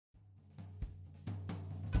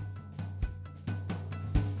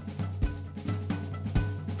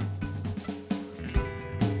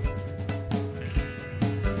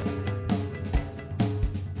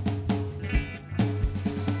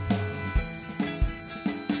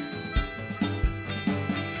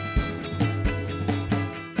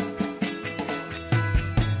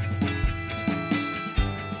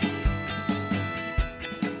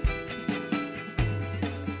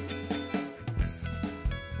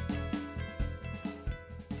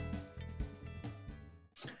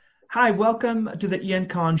Hi, welcome to the Ian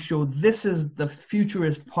Khan Show. This is the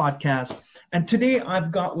Futurist podcast. And today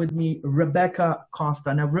I've got with me Rebecca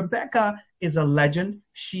Costa. Now, Rebecca is a legend.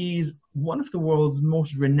 She's one of the world's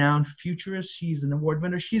most renowned futurists. She's an award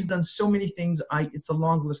winner. She's done so many things. It's a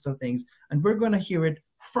long list of things. And we're going to hear it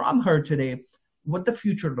from her today, what the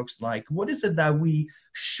future looks like. What is it that we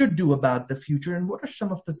should do about the future? And what are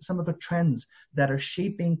some of the trends that are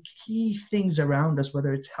shaping key things around us,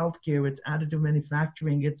 whether it's healthcare, it's additive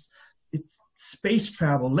manufacturing, it's space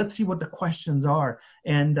travel. Let's see what the questions are,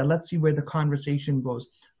 and let's see where the conversation goes.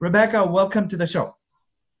 Rebecca, welcome to the show.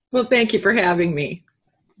 Well, thank you for having me.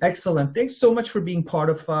 Excellent. Thanks so much for being part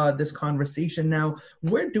of this conversation. Now,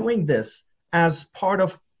 we're doing this as part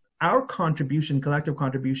of our contribution, collective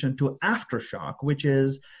contribution to Aftershock, which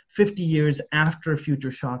is 50 years after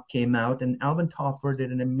Future Shock came out. And Alvin Toffler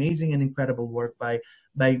did an amazing and incredible work by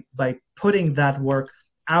putting that work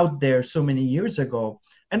out there so many years ago.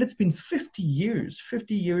 And it's been 50 years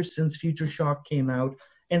since Future Shock came out.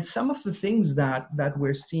 And some of the things that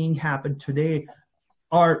we're seeing happen today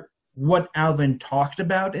are what Alvin talked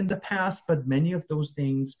about in the past, but many of those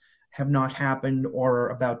things have not happened or are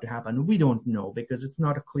about to happen. We don't know because it's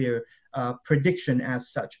not a clear prediction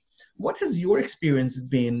as such. What has your experience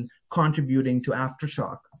been contributing to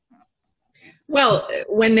Aftershock? Well,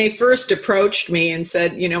 when they first approached me and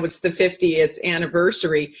said, you know, it's the 50th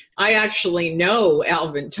anniversary, I actually know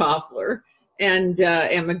Alvin Toffler and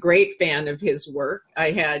am a great fan of his work.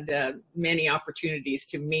 I had many opportunities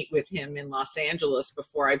to meet with him in Los Angeles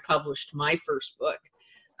before I published my first book.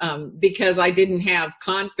 Because I didn't have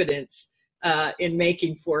confidence in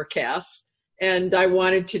making forecasts. And I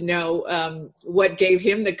wanted to know what gave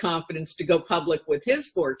him the confidence to go public with his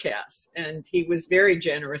forecasts. And he was very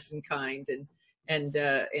generous and kind and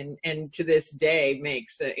to this day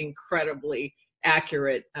makes incredibly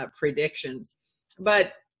accurate predictions.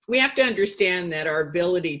 But we have to understand that our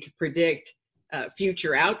ability to predict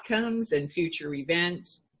future outcomes and future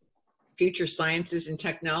events, future sciences and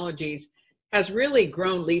technologies has really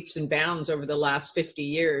grown leaps and bounds over the last 50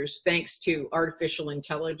 years, thanks to artificial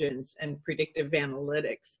intelligence and predictive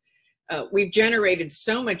analytics. We've generated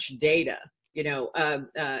so much data, you know,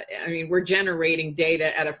 I mean, we're generating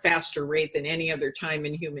data at a faster rate than any other time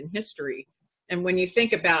in human history. And when you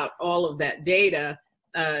think about all of that data,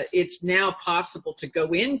 it's now possible to go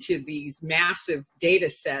into these massive data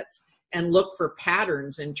sets and look for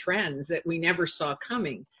patterns and trends that we never saw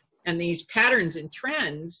coming. And these patterns and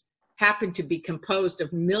trends happen to be composed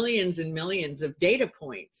of millions and millions of data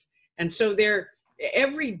points. And so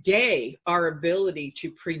every day, our ability to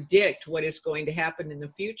predict what is going to happen in the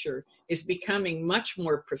future is becoming much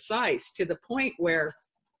more precise, to the point where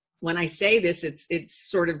when I say this, it's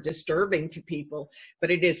sort of disturbing to people, but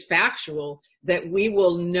it is factual that we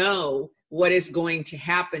will know what is going to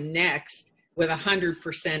happen next with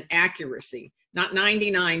 100% accuracy, not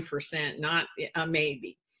 99%, not a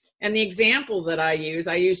maybe. And the example that I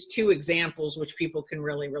use two examples which people can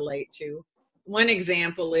really relate to. One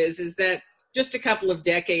example is that just a couple of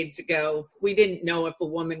decades ago, we didn't know if a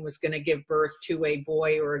woman was going to give birth to a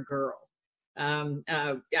boy or a girl.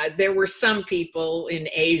 There were some people in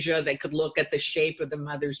Asia that could look at the shape of the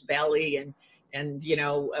mother's belly and you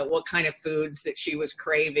know, what kind of foods that she was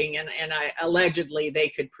craving. And allegedly, they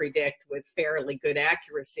could predict with fairly good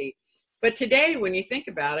accuracy. But today, when you think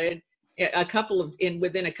about it,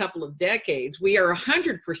 within a couple of decades, we are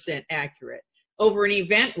 100% accurate over an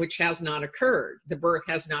event which has not occurred. The birth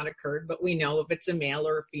has not occurred, but we know if it's a male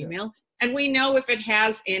or a female, and we know if it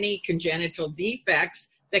has any congenital defects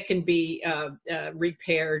that can be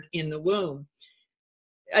repaired in the womb.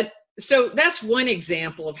 So that's one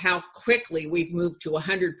example of how quickly we've moved to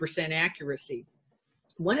 100% accuracy.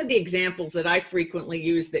 One of the examples that I frequently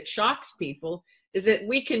use that shocks people is that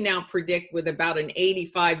we can now predict with about an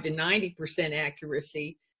 85 to 90%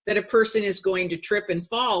 accuracy that a person is going to trip and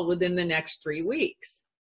fall within the next 3 weeks.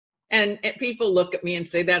 And people look at me and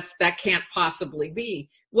say, that can't possibly be.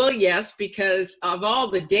 Well, yes, because of all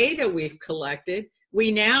the data we've collected,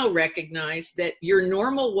 we now recognize that your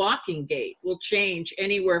normal walking gait will change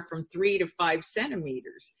anywhere from 3 to 5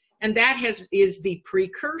 centimeters. And that is the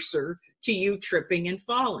precursor to you tripping and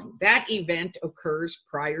falling. That event occurs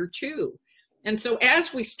prior to. And so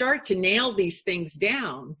as we start to nail these things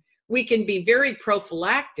down, we can be very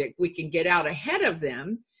prophylactic. We can get out ahead of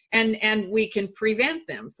them and we can prevent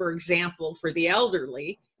them. For example, for the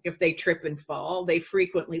elderly, if they trip and fall, they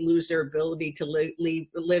frequently lose their ability to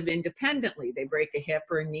live independently. They break a hip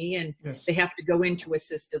or a knee and they have to go into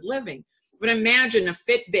assisted living. But imagine a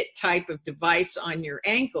Fitbit type of device on your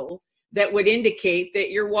ankle that would indicate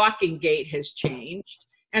that your walking gait has changed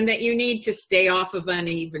and that you need to stay off of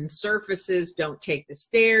uneven surfaces, don't take the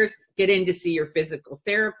stairs, get in to see your physical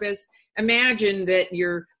therapist. Imagine that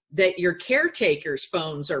your caretaker's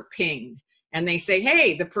phones are pinged and they say,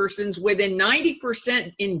 hey, the person's within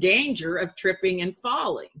 90% in danger of tripping and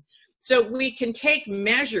falling. So we can take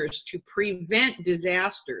measures to prevent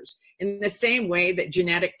disasters in the same way that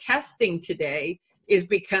genetic testing today is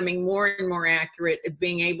becoming more and more accurate at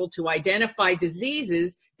being able to identify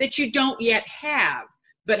diseases that you don't yet have,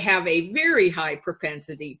 but have a very high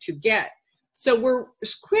propensity to get. So we're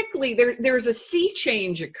quickly, there's a sea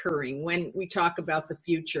change occurring when we talk about the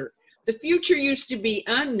future. The future used to be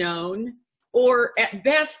unknown or at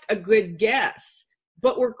best a good guess,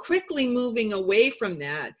 but we're quickly moving away from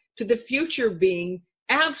that to the future being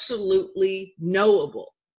absolutely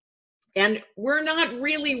knowable. And we're not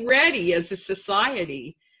really ready as a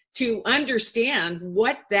society to understand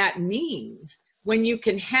what that means when you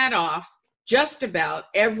can head off just about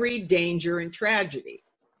every danger and tragedy.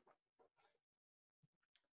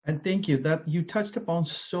 And thank you. That you touched upon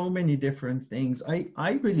so many different things.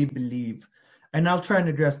 I really believe, and I'll try and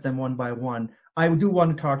address them one by one. I do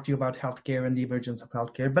want to talk to you about healthcare and the emergence of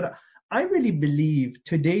healthcare, but I really believe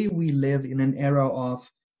today we live in an era of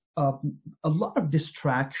a lot of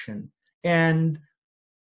distraction, and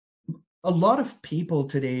a lot of people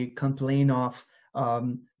today complain of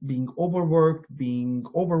being overworked, being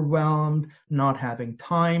overwhelmed, not having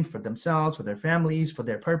time for themselves, for their families, for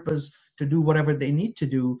their purpose, to do whatever they need to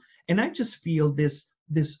do. And I just feel this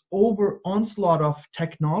onslaught of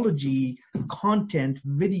technology, content,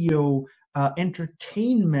 video,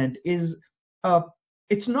 entertainment is,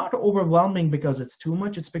 it's not overwhelming because it's too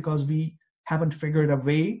much. It's because we haven't figured a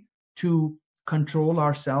way to control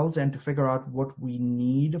ourselves and to figure out what we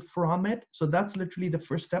need from it. So that's literally the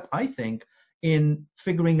first step, I think, in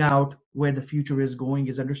figuring out where the future is going,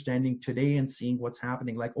 is understanding today and seeing what's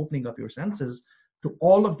happening, like opening up your senses to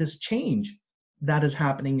all of this change that is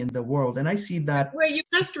happening in the world. And I see that. Well, you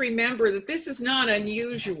must remember that this is not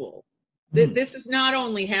unusual. This is not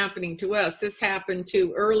only happening to us, this happened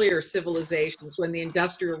to earlier civilizations. When the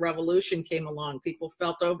Industrial Revolution came along, people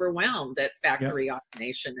felt overwhelmed at factory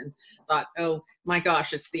automation and thought, oh my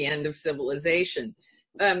gosh, it's the end of civilization.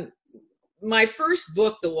 My first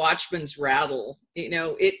book, The Watchman's Rattle,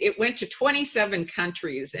 it went to 27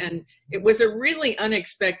 countries, and it was a really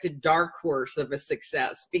unexpected dark horse of a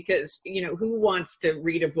success because, who wants to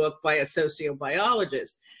read a book by a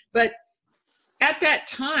sociobiologist? But at that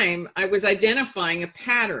time, I was identifying a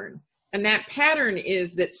pattern, and that pattern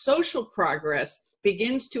is that social progress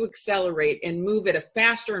begins to accelerate and move at a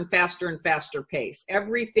faster and faster and faster pace.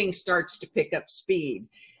 Everything starts to pick up speed.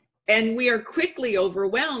 And we are quickly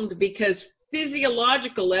overwhelmed because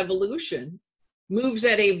physiological evolution moves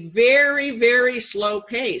at a very, very slow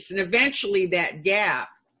pace. And eventually that gap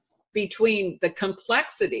between the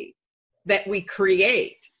complexity that we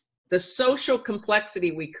create, the social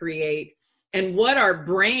complexity we create, and what our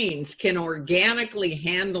brains can organically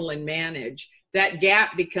handle and manage, that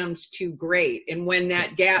gap becomes too great. And when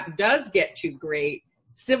that gap does get too great,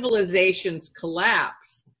 civilizations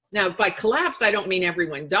collapse. Now, by collapse, I don't mean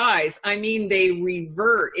everyone dies. I mean they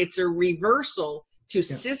revert. It's a reversal to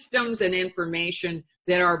systems and information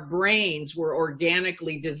that our brains were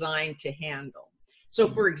organically designed to handle. So,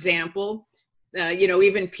 for example,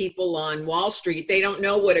 even people on Wall Street, they don't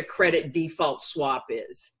know what a credit default swap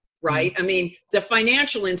is, right? I mean, the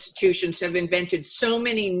financial institutions have invented so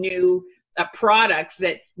many new products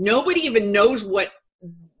that nobody even knows what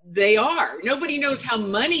they are. Nobody knows how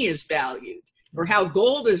money is valued or how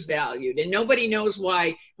gold is valued. And nobody knows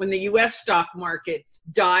why when the US stock market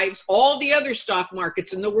dives, all the other stock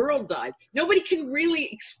markets in the world dive. Nobody can really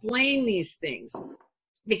explain these things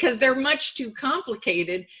because they're much too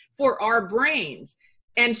complicated for our brains.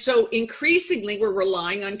 And so increasingly we're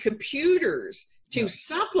relying on computers to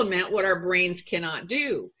supplement what our brains cannot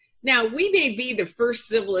do. Now, we may be the first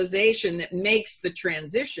civilization that makes the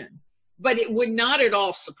transition, but it would not at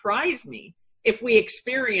all surprise me if we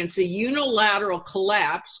experience a unilateral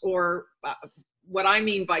collapse, or what I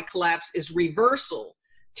mean by collapse is reversal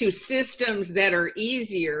to systems that are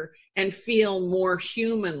easier and feel more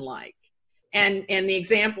human-like. And the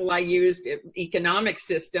example I used, economic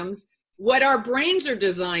systems, what our brains are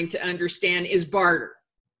designed to understand is barter.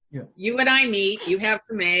 Yeah. You and I meet, you have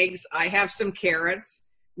some eggs, I have some carrots.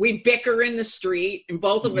 We bicker in the street and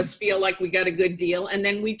both of us feel like we got a good deal, and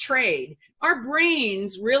then we trade. Our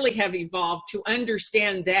brains really have evolved to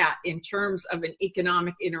understand that in terms of an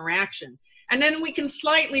economic interaction. And then we can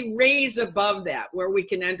slightly raise above that, where we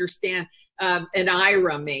can understand an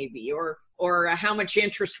IRA maybe, or how much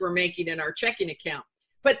interest we're making in our checking account.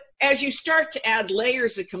 But as you start to add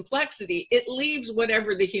layers of complexity, it leaves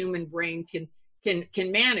whatever the human brain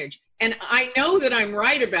can manage. And I know that I'm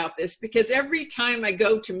right about this because every time I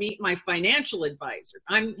go to meet my financial advisor,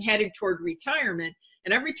 I'm headed toward retirement,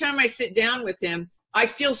 and every time I sit down with him, I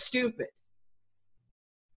feel stupid.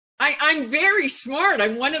 I'm very smart.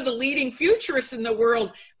 I'm one of the leading futurists in the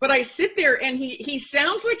world, but I sit there and he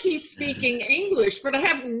sounds like he's speaking English, but I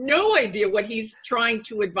have no idea what he's trying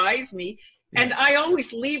to advise me. Yeah. And I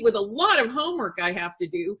always leave with a lot of homework I have to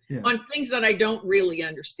do on things that I don't really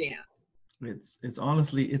understand. It's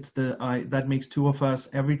honestly, that makes two of us.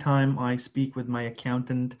 Every time I speak with my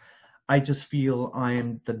accountant, I just feel I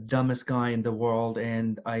am the dumbest guy in the world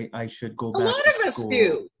and I should go back to school. A lot of us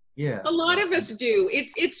do. Yeah. A lot of us do.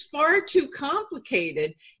 It's far too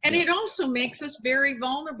complicated. And it also makes us very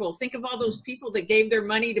vulnerable. Think of all those people that gave their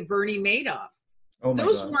money to Bernie Madoff. Oh my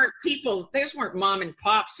God. Those weren't mom and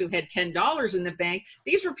pops who had $10 in the bank.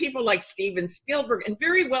 These were people like Steven Spielberg and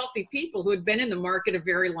very wealthy people who had been in the market a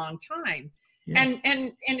very long time. Yeah.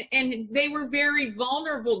 And they were very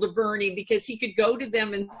vulnerable to Bernie because he could go to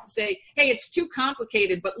them and say, hey, it's too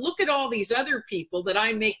complicated, but look at all these other people that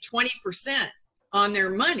I make 20% on their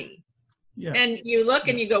money. Yeah. And you look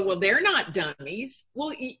and you go, well, they're not dummies.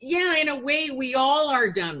 Well, yeah, in a way, we all are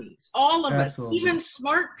dummies. All of Absolutely. Us, even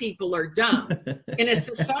smart people are dumb in a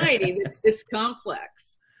society that's this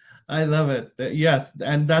complex. I love it. Yes,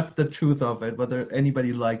 and that's the truth of it, whether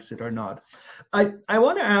anybody likes it or not. I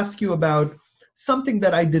want to ask you about something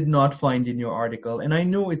that I did not find in your article, and I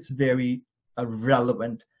know it's very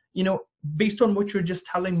relevant. You know, based on what you're just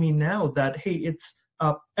telling me now, that, hey, it's,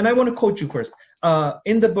 and I want to quote you first.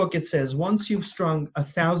 In the book, it says, once you've strung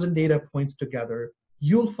 1,000 data points together,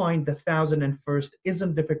 you'll find the 1,001st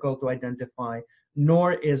isn't difficult to identify,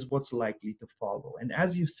 nor is what's likely to follow. And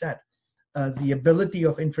as you said, the ability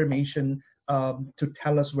of information to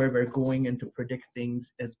tell us where we're going and to predict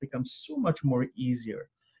things has become so much more easier.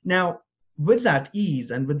 Now, with that ease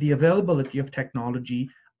and with the availability of technology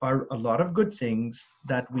are a lot of good things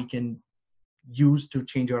that we can use to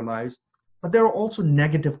change our lives. But there are also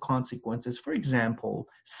negative consequences. For example,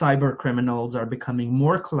 cyber criminals are becoming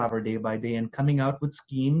more clever day by day and coming out with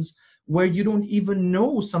schemes where you don't even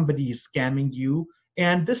know somebody is scamming you.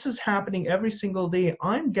 And this is happening every single day.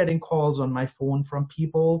 I'm getting calls on my phone from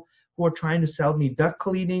people who are trying to sell me duck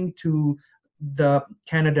cleaning to the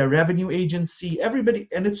Canada Revenue Agency, everybody,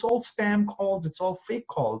 and it's all spam calls, it's all fake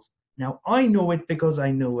calls. Now, I know it because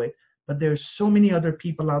I know it, but there's so many other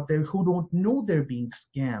people out there who don't know they're being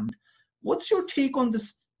scammed. What's your take on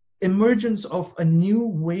this emergence of a new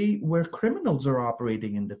way where criminals are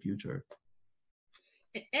operating in the future?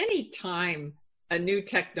 Anytime a new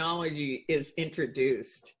technology is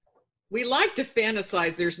introduced, we like to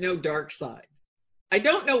fantasize there's no dark side. I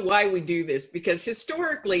don't know why we do this, because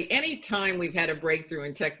historically, anytime we've had a breakthrough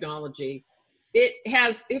in technology, it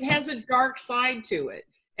has a dark side to it.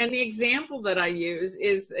 And the example that I use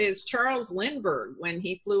is Charles Lindbergh. When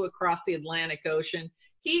he flew across the Atlantic Ocean,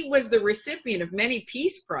 he was the recipient of many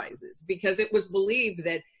peace prizes because it was believed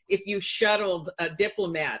that if you shuttled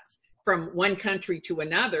diplomats from one country to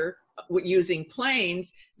another using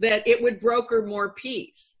planes, that it would broker more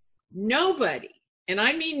peace. Nobody, and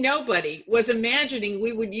I mean nobody, was imagining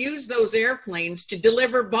we would use those airplanes to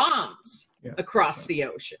deliver bombs across the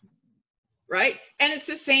ocean, right? And it's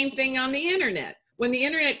the same thing on the internet. When the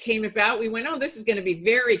internet came about, we went, oh, this is going to be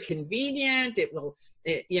very convenient.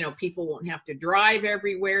 People won't have to drive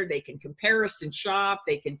everywhere. They can comparison shop.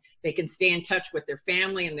 They can stay in touch with their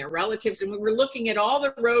family and their relatives. And we were looking at all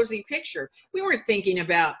the rosy picture. We weren't thinking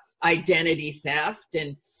about identity theft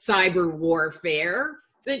and cyber warfare.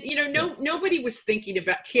 But, nobody was thinking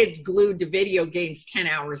about kids glued to video games 10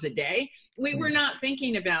 hours a day. We were not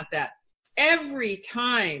thinking about that. Every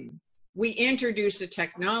time we introduce a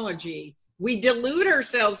technology, we delude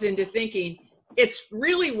ourselves into thinking it's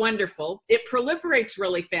really wonderful, it proliferates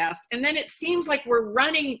really fast, and then it seems like we're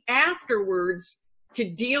running afterwards to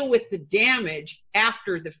deal with the damage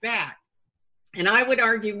after the fact. And I would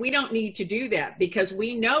argue we don't need to do that because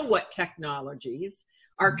we know what technologies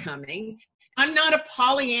are coming. I'm not a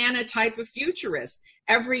Pollyanna type of futurist.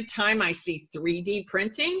 Every time I see 3D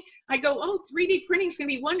printing, I go, oh, 3D printing is going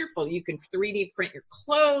to be wonderful. You can 3D print your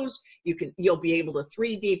clothes. You'll be able to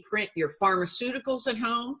 3D print your pharmaceuticals at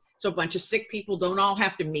home. So a bunch of sick people don't all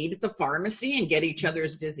have to meet at the pharmacy and get each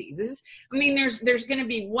other's diseases. I mean, there's going to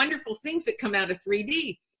be wonderful things that come out of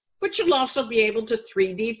 3D, but you'll also be able to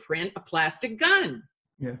 3D print a plastic gun.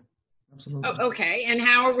 Yeah, absolutely. Okay, and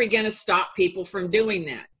how are we going to stop people from doing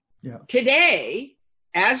that? Yeah. Today,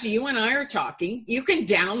 as you and I are talking, you can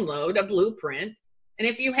download a blueprint And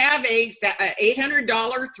if you have a $800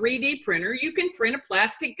 3D printer, you can print a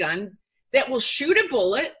plastic gun that will shoot a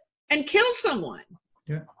bullet and kill someone.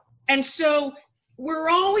 Yeah. And so we're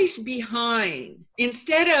always behind.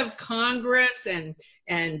 Instead of Congress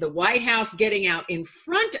and the White House getting out in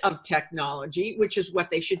front of technology, which is what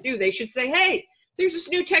they should do, they should say, hey, there's this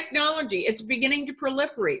new technology. It's beginning to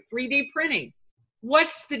proliferate, 3D printing.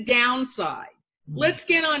 What's the downside? Let's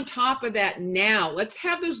get on top of that now. Let's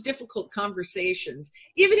have those difficult conversations.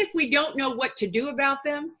 Even if we don't know what to do about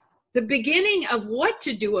them, the beginning of what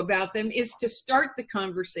to do about them is to start the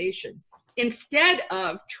conversation instead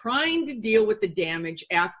of trying to deal with the damage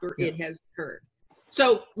after it has occurred.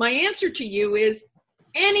 So my answer to you is,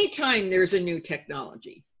 anytime there's a new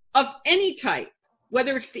technology of any type,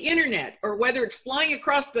 whether it's the internet or whether it's flying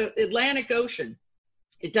across the Atlantic Ocean,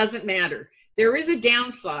 it doesn't matter. There is a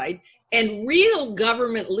downside, and real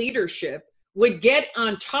government leadership would get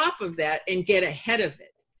on top of that and get ahead of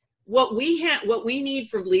it. What we need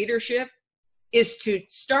from leadership is to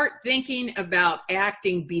start thinking about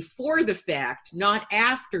acting before the fact, not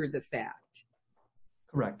after the fact.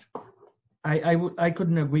 Correct. I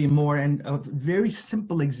couldn't agree more. And a very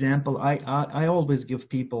simple example I always give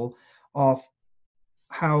people of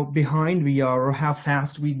how behind we are or how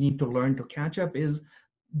fast we need to learn to catch up is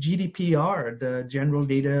GDPR, the General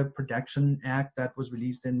Data Protection Act that was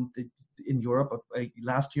released in Europe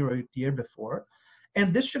last year or the year before.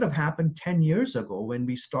 And this should have happened 10 years ago when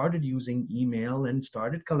we started using email and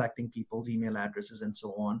started collecting people's email addresses and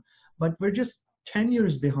so on. But we're just 10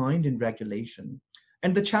 years behind in regulation.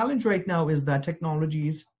 And the challenge right now is that technology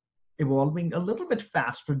is evolving a little bit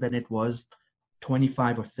faster than it was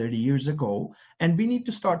 25 or 30 years ago. And we need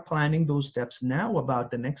to start planning those steps now about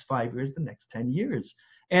the next 5 years, the next 10 years.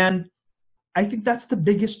 And I think that's the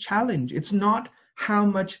biggest challenge. It's not how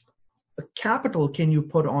much capital can you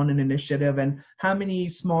put on an initiative and how many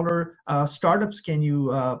smaller startups can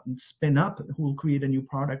you spin up who will create a new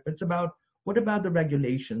product. It's about, what about the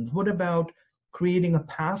regulations? What about creating a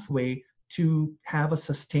pathway to have a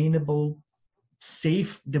sustainable,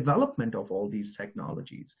 safe development of all these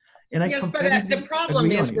technologies? And yes, but the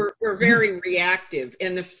problem is we're very reactive,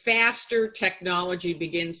 and the faster technology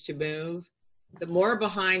begins to move, the more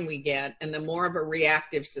behind we get and the more of a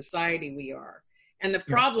reactive society we are. And the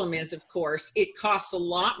problem is, of course, it costs a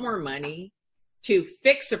lot more money to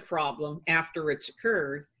fix a problem after it's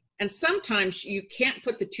occurred. And sometimes you can't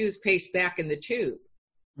put the toothpaste back in the tube.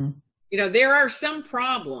 Mm. You know, there are some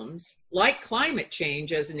problems, like climate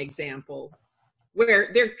change as an example,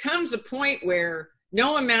 where there comes a point where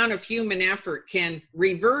no amount of human effort can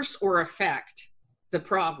reverse or affect the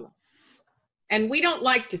problem. And we don't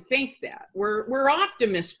like to think that. We're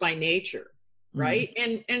optimists by nature. Right.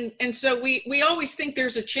 Mm. And so we always think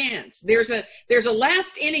there's a chance. There's a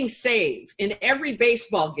last inning save in every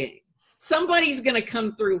baseball game. Somebody's going to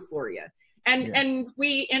come through for you. And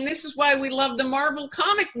this is why we love the Marvel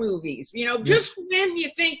comic movies. You know, just when you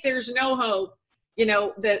think there's no hope, you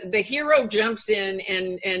know, the hero jumps in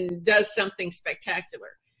and does something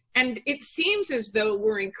spectacular. And it seems as though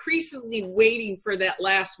we're increasingly waiting for that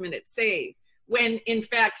last minute save, when in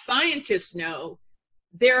fact scientists know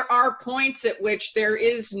there are points at which there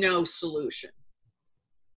is no solution,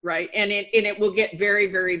 right? And it will get very,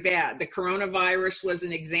 very bad. The coronavirus was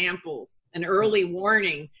an example, an early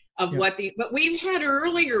warning of but we've had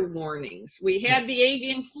earlier warnings. We had the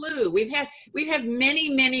avian flu. We've had many,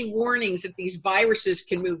 many warnings that these viruses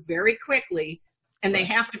can move very quickly, and they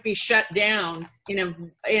have to be shut down in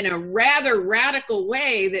a rather radical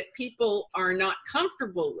way that people are not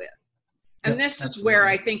comfortable with. And this is where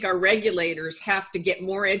I think our regulators have to get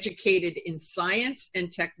more educated in science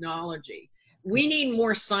and technology. We need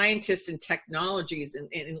more scientists and technologies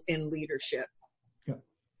in leadership. Yeah,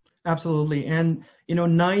 absolutely. And, you know,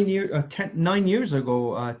 9 years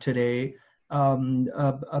ago today,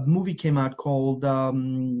 a movie came out called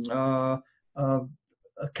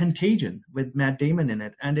Contagion with Matt Damon in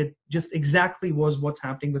it. And it just exactly was what's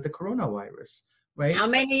happening with the coronavirus, right? How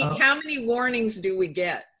many warnings do we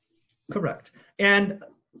get? Correct. And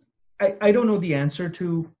I don't know the answer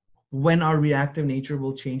to when our reactive nature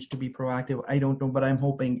will change to be proactive. I don't know, but I'm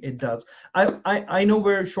hoping it does. I know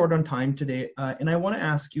we're short on time today, and I want to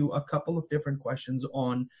ask you a couple of different questions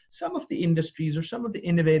on some of the industries or some of the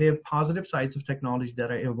innovative, positive sides of technology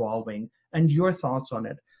that are evolving and your thoughts on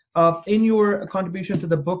it. In your contribution to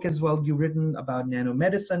the book as well, you've written about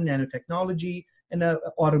nanomedicine, nanotechnology, and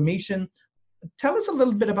automation. Tell us a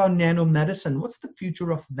little bit about nanomedicine. What's the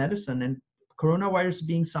future of medicine, and coronavirus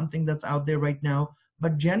being something that's out there right now?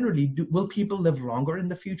 But generally, will people live longer in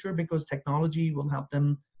the future because technology will help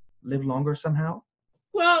them live longer somehow?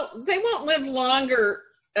 Well, they won't live longer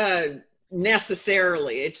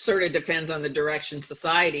necessarily. It sort of depends on the direction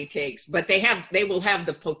society takes, but they will have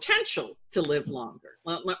the potential to live longer.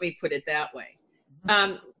 Let me put it that way.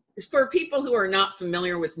 For people who are not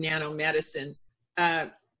familiar with nanomedicine,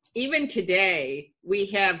 even today, we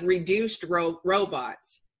have reduced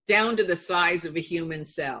robots down to the size of a human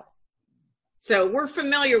cell. So we're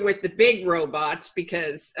familiar with the big robots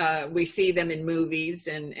because we see them in movies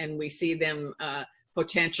and we see them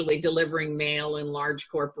potentially delivering mail in large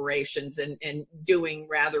corporations and doing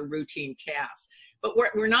rather routine tasks. But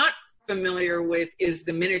what we're not familiar with is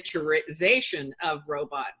the miniaturization of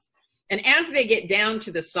robots. And as they get down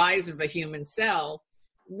to the size of a human cell,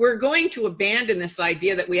 we're going to abandon this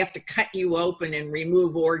idea that we have to cut you open and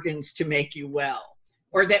remove organs to make you well,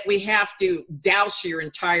 or that we have to douse your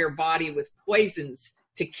entire body with poisons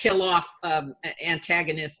to kill off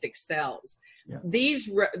antagonistic cells. Yeah.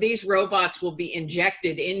 These robots will be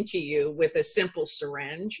injected into you with a simple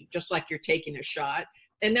syringe, just like you're taking a shot,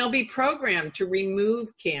 and they'll be programmed to remove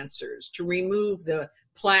cancers, to remove the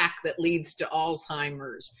plaque that leads to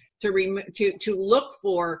Alzheimer's, to look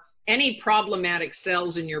for any problematic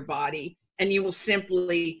cells in your body, and you will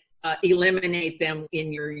simply eliminate them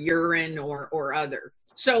in your urine or other.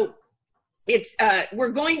 So it's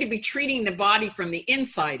we're going to be treating the body from the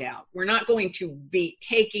inside out. We're not going to be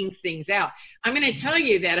taking things out. I'm going to tell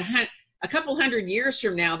you that a couple hundred years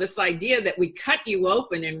from now, this idea that we cut you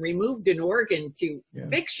open and removed an organ to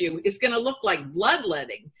fix you is going to look like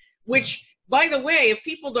bloodletting, which, by the way, if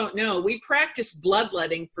people don't know, we practiced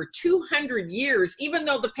bloodletting for 200 years, even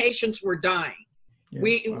though the patients were dying. Yeah,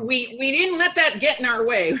 we didn't let that get in our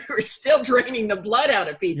way. We were still draining the blood out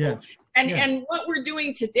of people. Yeah. And what we're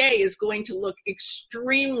doing today is going to look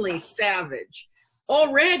extremely savage.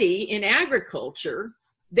 Already in agriculture,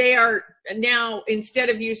 they are now, instead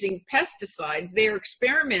of using pesticides, they are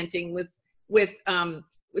experimenting with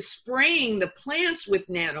spraying the plants with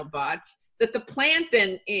nanobots that the plant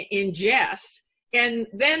then ingests, and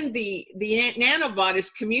then the nanobot is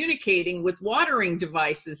communicating with watering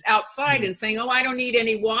devices outside and saying, oh, I don't need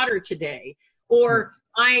any water today, or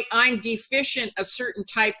I'm deficient a certain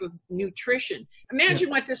type of nutrition. Imagine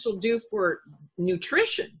what this will do for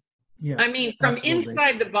nutrition. Yeah, I mean, from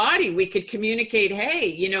inside the body, we could communicate, hey,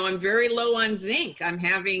 you know, I'm very low on zinc. I'm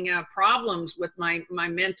having problems with my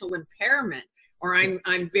mental impairment, or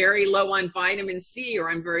I'm very low on vitamin C, or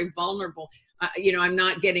I'm very vulnerable. You know, I'm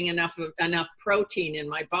not getting enough protein in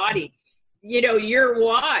my body. You know, your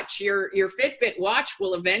watch, your Fitbit watch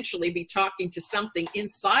will eventually be talking to something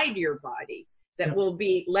inside your body that will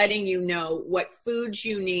be letting you know what foods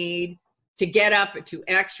you need to get up, to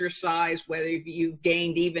exercise, whether you've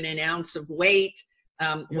gained even an ounce of weight,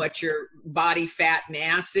 what your body fat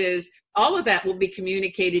mass is. All of that will be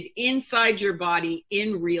communicated inside your body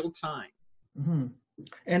in real time. Mm-hmm.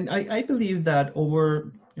 And I believe that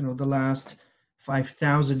over, you know, the last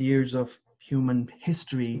 5,000 years of human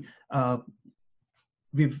history, the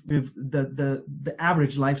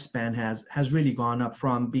average lifespan has really gone up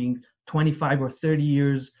from being 25 or 30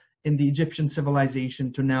 years in the Egyptian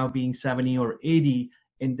civilization to now being 70 or 80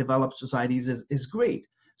 in developed societies is great.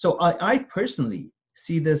 So I personally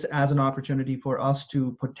see this as an opportunity for us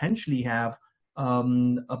to potentially have a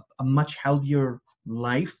much healthier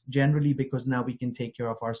life generally, because now we can take care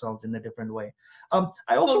of ourselves in a different way.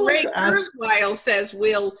 I also Ray Kurzweil says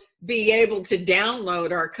we'll be able to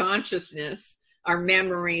download our consciousness, our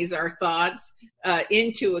memories, our thoughts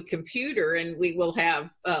into a computer, and we will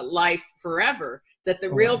have life forever. That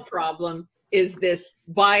the real problem is this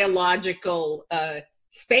biological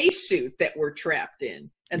spacesuit that we're trapped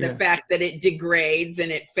in, and the fact that it degrades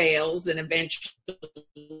and it fails and eventually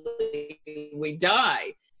we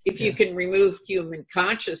die. If you can remove human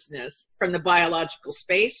consciousness from the biological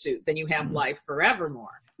spacesuit, then you have life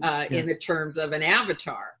forevermore in the terms of an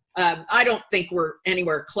avatar. I don't think we're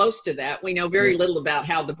anywhere close to that. We know very little about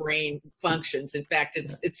how the brain functions. In fact,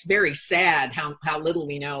 it's very sad how little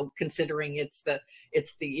we know, considering it's the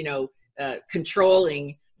you know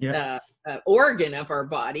controlling organ of our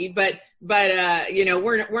body. But you know,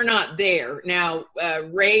 we're not there now.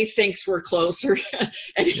 Ray thinks we're closer,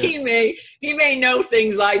 and he may know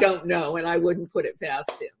things I don't know, and I wouldn't put it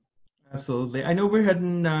past him. Absolutely. I know we're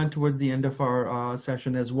heading towards the end of our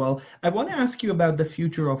session as well. I want to ask you about the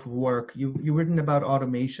future of work. You've written about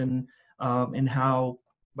automation and how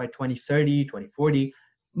by 2030, 2040,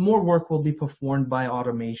 more work will be performed by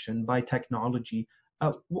automation, by technology.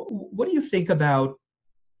 What do you think about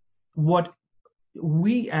what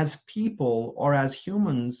we as people or as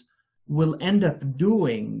humans will end up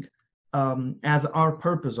doing as our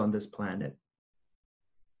purpose on this planet?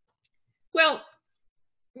 Well,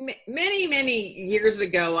 Many, many years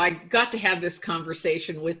ago, I got to have this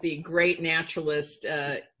conversation with the great naturalist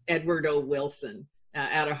Edward O. Wilson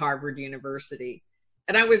out of Harvard University.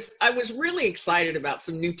 And I was really excited about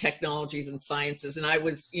some new technologies and sciences. And I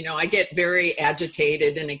was, I get very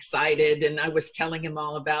agitated and excited, and I was telling him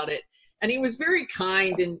all about it. And he was very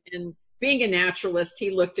kind, and being a naturalist, he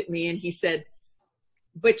looked at me and he said,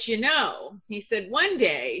 but he said, one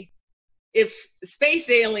day, if space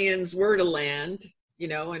aliens were to land,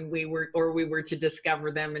 and we were to discover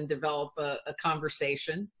them and develop a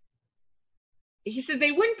conversation, he said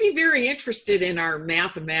they wouldn't be very interested in our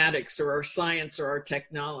mathematics or our science or our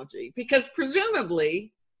technology, because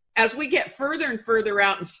presumably as we get further and further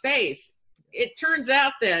out in space, it turns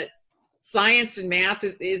out that science and math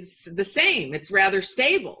is the same. It's rather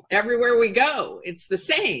stable. Everywhere we go, it's the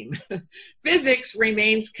same. Physics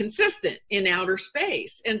remains consistent in outer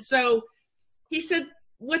space. And so he said,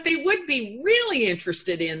 what they would be really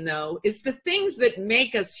interested in, though, is the things that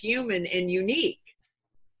make us human and unique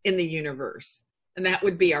in the universe. And that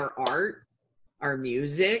would be our art, our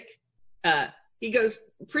music. He goes,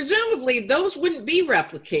 presumably those wouldn't be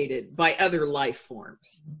replicated by other life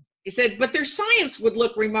forms. He said, but their science would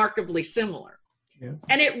look remarkably similar. Yeah.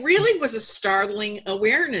 And it really was a startling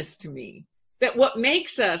awareness to me that what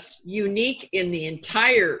makes us unique in the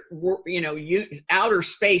entire, outer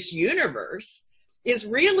space universe is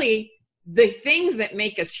really the things that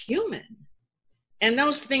make us human. And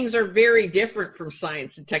those things are very different from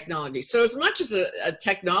science and technology. So as much as a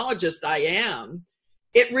technologist I am,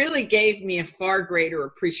 it really gave me a far greater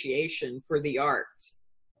appreciation for the arts.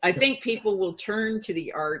 I think people will turn to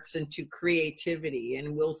the arts and to creativity,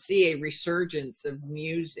 and we'll see a resurgence of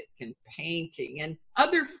music and painting and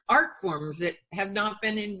other art forms that have not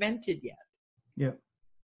been invented yet. Yeah.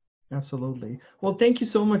 Absolutely. Well, thank you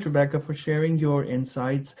so much, Rebecca, for sharing your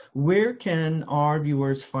insights. Where can our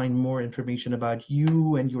viewers find more information about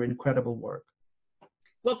you and your incredible work?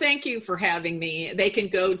 Well, thank you for having me. They can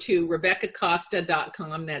go to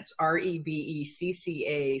RebeccaCosta.com. That's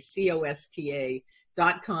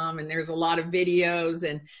RebeccaCosta.com. And there's a lot of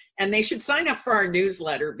videos, and they should sign up for our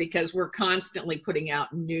newsletter, because we're constantly putting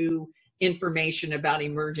out new information about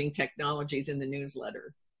emerging technologies in the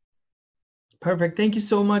newsletter. Perfect. Thank you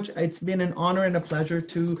so much. It's been an honor and a pleasure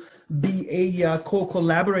to be a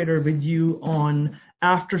co-collaborator with you on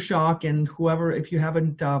Aftershock. And whoever, if you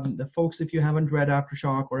haven't, the folks, if you haven't read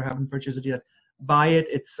Aftershock or haven't purchased it yet, buy it.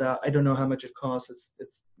 It's I don't know how much it costs.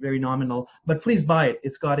 It's very nominal, but please buy it.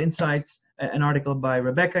 It's got insights, an article by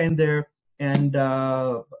Rebecca in there, and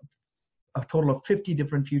a total of 50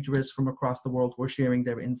 different futurists from across the world who are sharing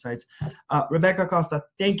their insights. Rebecca Costa,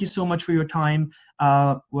 thank you so much for your time.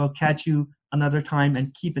 We'll catch you another time,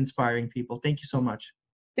 and keep inspiring people. Thank you so much.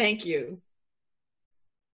 Thank you.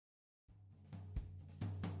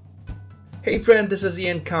 Hey friend, this is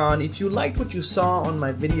Ian Khan. If you liked what you saw on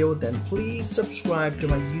my video, then please subscribe to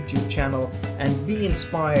my YouTube channel and be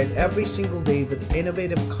inspired every single day with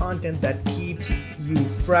innovative content that keeps you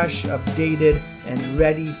fresh, updated, and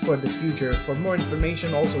ready for the future. For more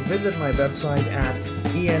information, also visit my website at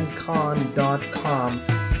iankhan.com.